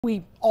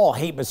We all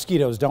hate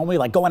mosquitoes, don't we?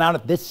 Like going out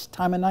at this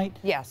time of night?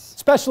 Yes.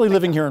 Especially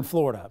living here in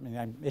Florida. I mean,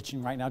 I'm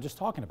itching right now just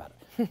talking about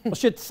it. Well,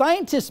 should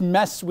scientists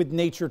mess with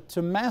nature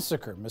to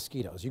massacre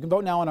mosquitoes? You can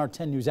vote now on our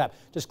 10 News app.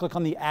 Just click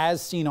on the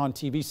As Seen on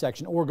TV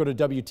section or go to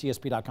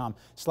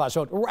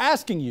WTSP.com/vote. We're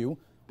asking you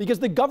because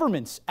the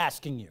government's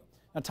asking you.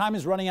 Now, time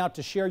is running out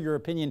to share your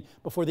opinion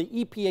before the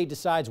EPA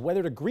decides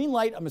whether to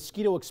greenlight a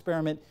mosquito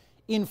experiment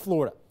in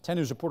Florida. 10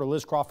 News reporter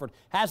Liz Crawford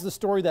has the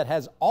story that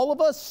has all of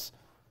us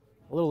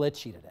a little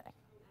itchy today.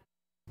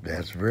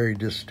 That's very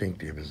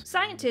distinctive.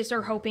 Scientists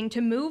are hoping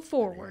to move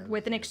forward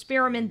with an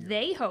experiment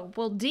they hope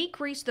will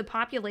decrease the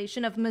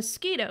population of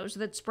mosquitoes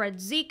that spread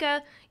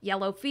Zika,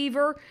 yellow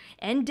fever,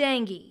 and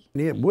dengue.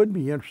 It would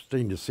be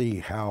interesting to see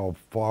how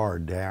far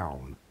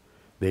down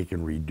they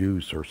can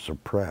reduce or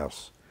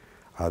suppress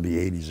the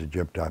Aedes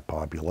aegypti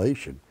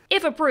population.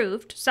 If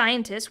approved,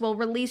 scientists will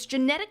release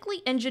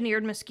genetically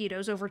engineered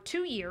mosquitoes over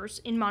 2 years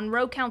in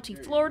Monroe County,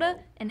 Florida,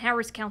 and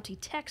Harris County,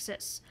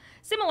 Texas.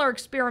 Similar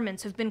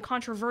experiments have been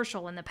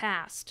controversial in the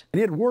past.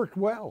 And it worked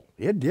well.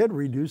 It did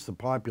reduce the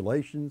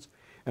populations,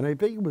 and I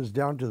think it was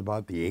down to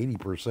about the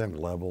 80%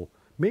 level,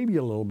 maybe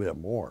a little bit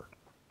more.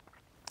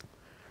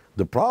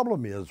 The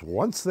problem is,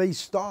 once they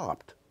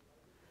stopped,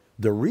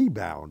 the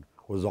rebound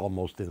was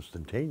almost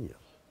instantaneous.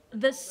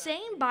 The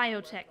same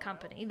biotech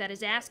company that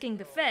is asking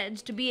the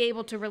feds to be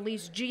able to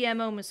release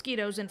GMO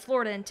mosquitoes in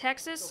Florida and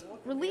Texas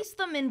released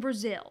them in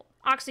Brazil.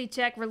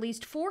 Oxitec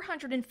released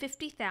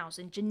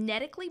 450,000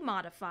 genetically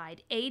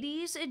modified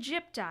Aedes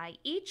aegypti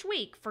each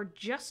week for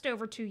just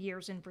over 2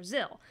 years in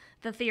Brazil.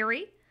 The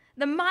theory?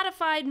 The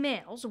modified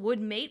males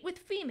would mate with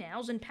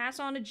females and pass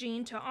on a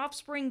gene to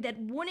offspring that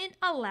wouldn't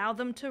allow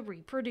them to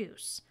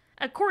reproduce.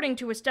 According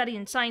to a study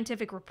in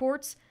Scientific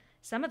Reports,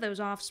 some of those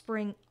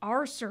offspring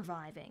are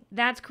surviving.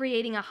 That's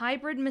creating a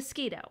hybrid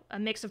mosquito, a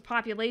mix of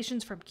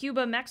populations from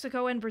Cuba,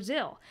 Mexico, and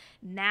Brazil.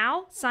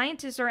 Now,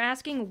 scientists are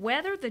asking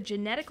whether the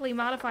genetically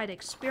modified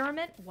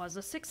experiment was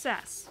a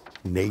success.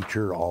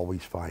 Nature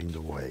always finds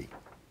a way.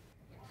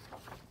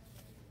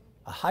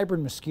 A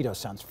hybrid mosquito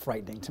sounds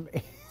frightening to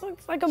me.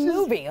 Looks like a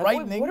movie.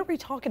 Frightening. What are we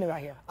talking about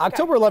here?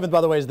 October 11th,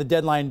 by the way, is the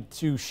deadline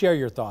to share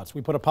your thoughts.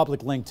 We put a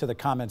public link to the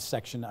comments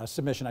section, a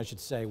submission, I should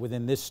say,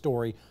 within this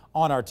story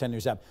on our 10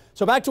 News app.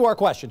 So back to our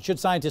question. Should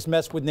scientists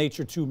mess with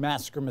nature to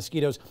massacre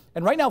mosquitoes?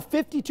 And right now,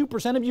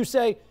 52% of you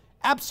say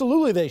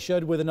absolutely they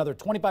should, with another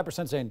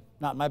 25% saying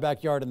not in my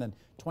backyard, and then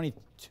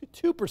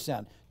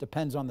 22%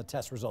 depends on the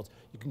test results.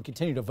 You can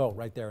continue to vote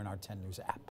right there in our 10 News app.